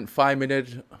us spend 5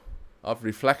 minutes of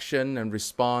reflection and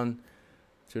respond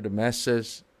to the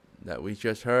message that we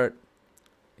just heard.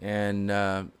 And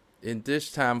in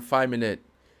this time, 5 minutes,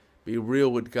 be real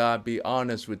with God, be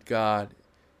honest with God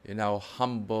in our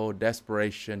humble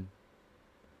desperation.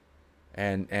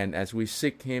 And as we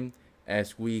seek Him,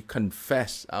 as we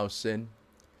confess our sin,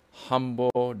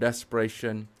 humble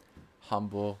desperation,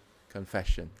 humble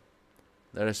confession.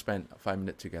 Let us spend 5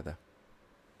 minutes together.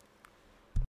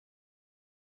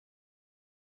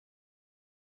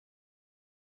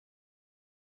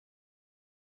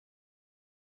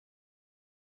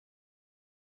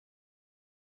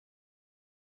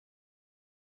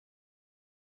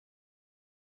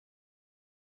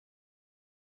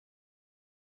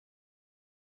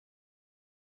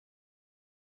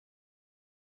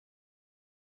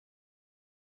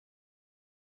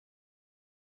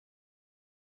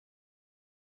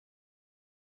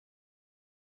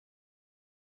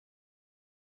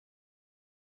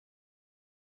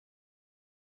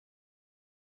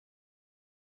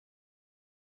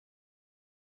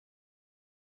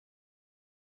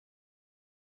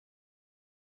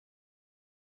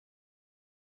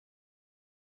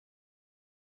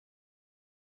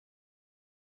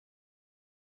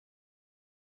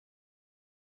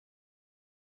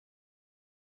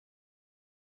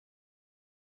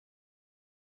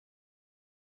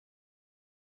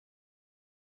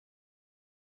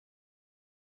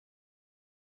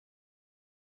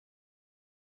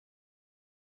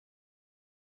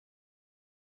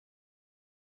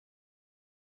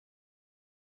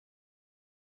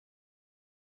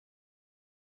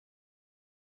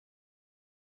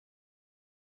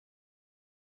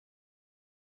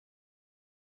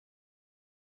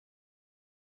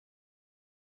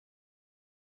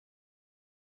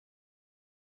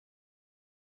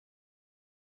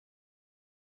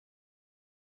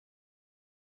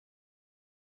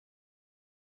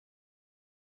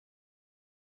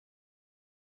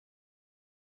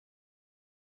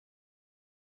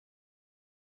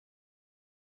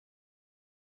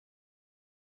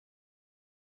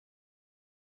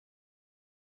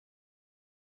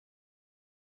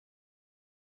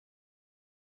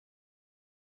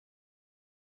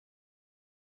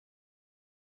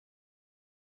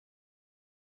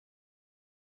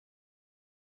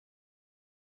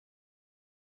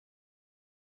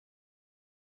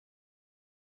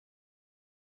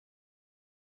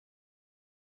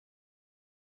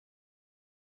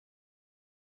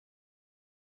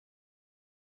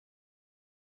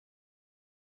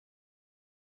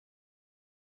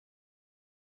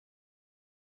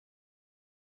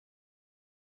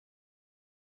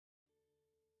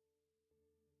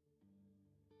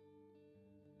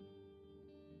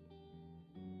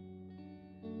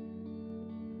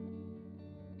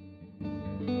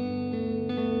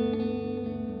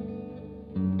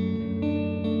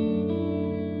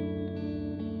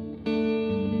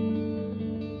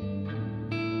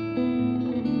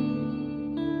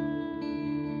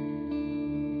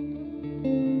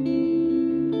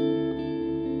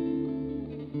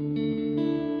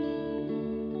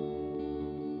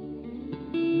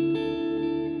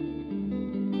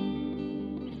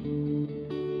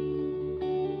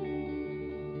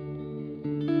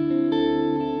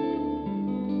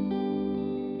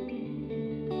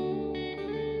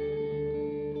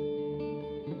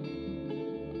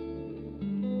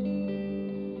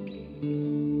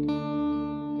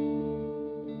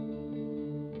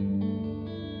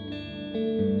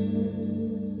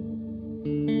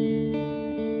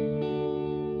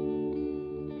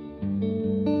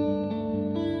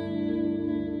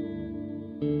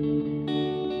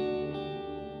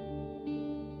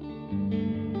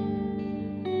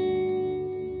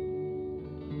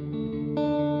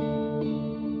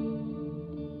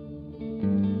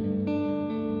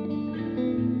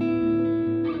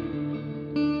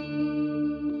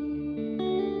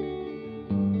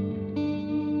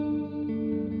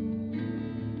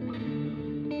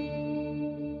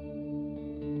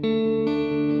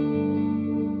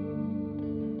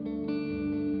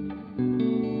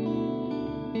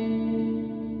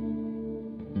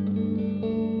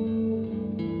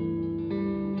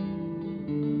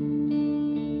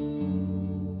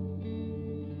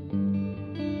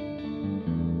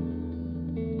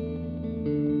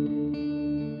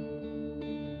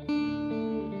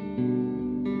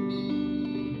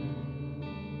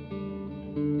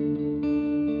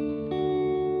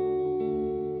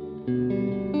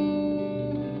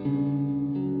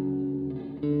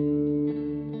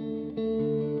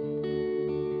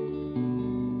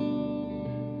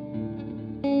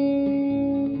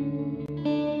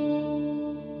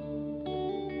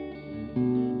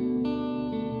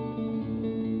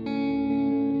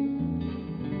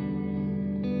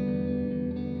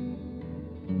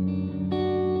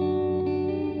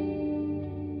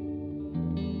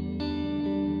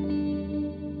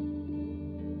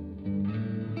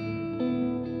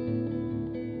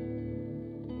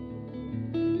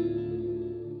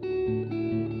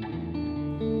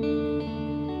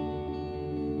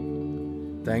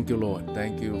 Thank you, Lord.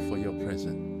 Thank you for your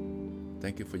presence.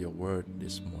 Thank you for your word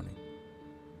this morning.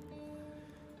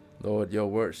 Lord, your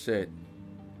word said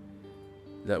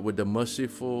that with the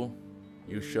merciful,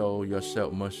 you show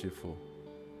yourself merciful.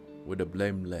 With the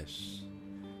blameless,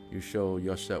 you show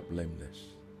yourself blameless.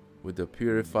 With the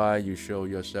purified, you show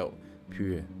yourself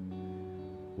pure.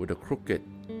 With the crooked,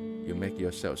 you make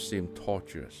yourself seem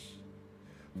tortuous.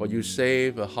 For you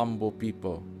save a humble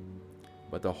people,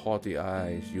 but the haughty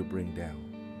eyes you bring down.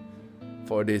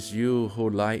 For it is you who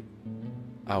light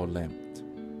our lamp.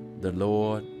 The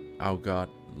Lord our God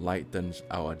lightens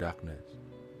our darkness.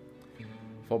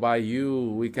 For by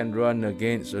you we can run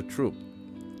against a troop,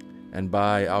 and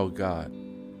by our God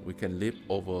we can leap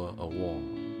over a wall.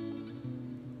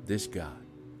 This God,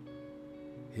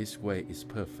 His way is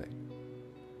perfect.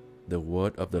 The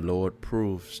word of the Lord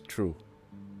proves true.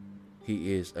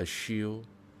 He is a shield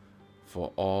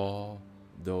for all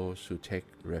those who take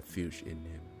refuge in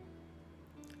Him.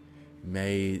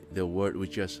 May the word we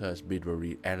just heard be the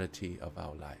reality of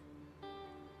our life.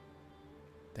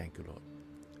 Thank you, Lord.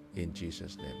 In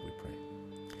Jesus' name we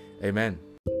pray. Amen.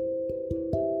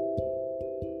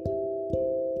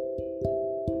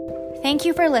 Thank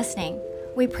you for listening.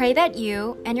 We pray that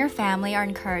you and your family are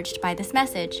encouraged by this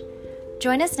message.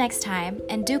 Join us next time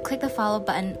and do click the follow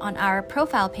button on our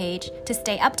profile page to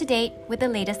stay up to date with the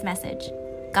latest message.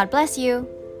 God bless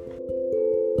you.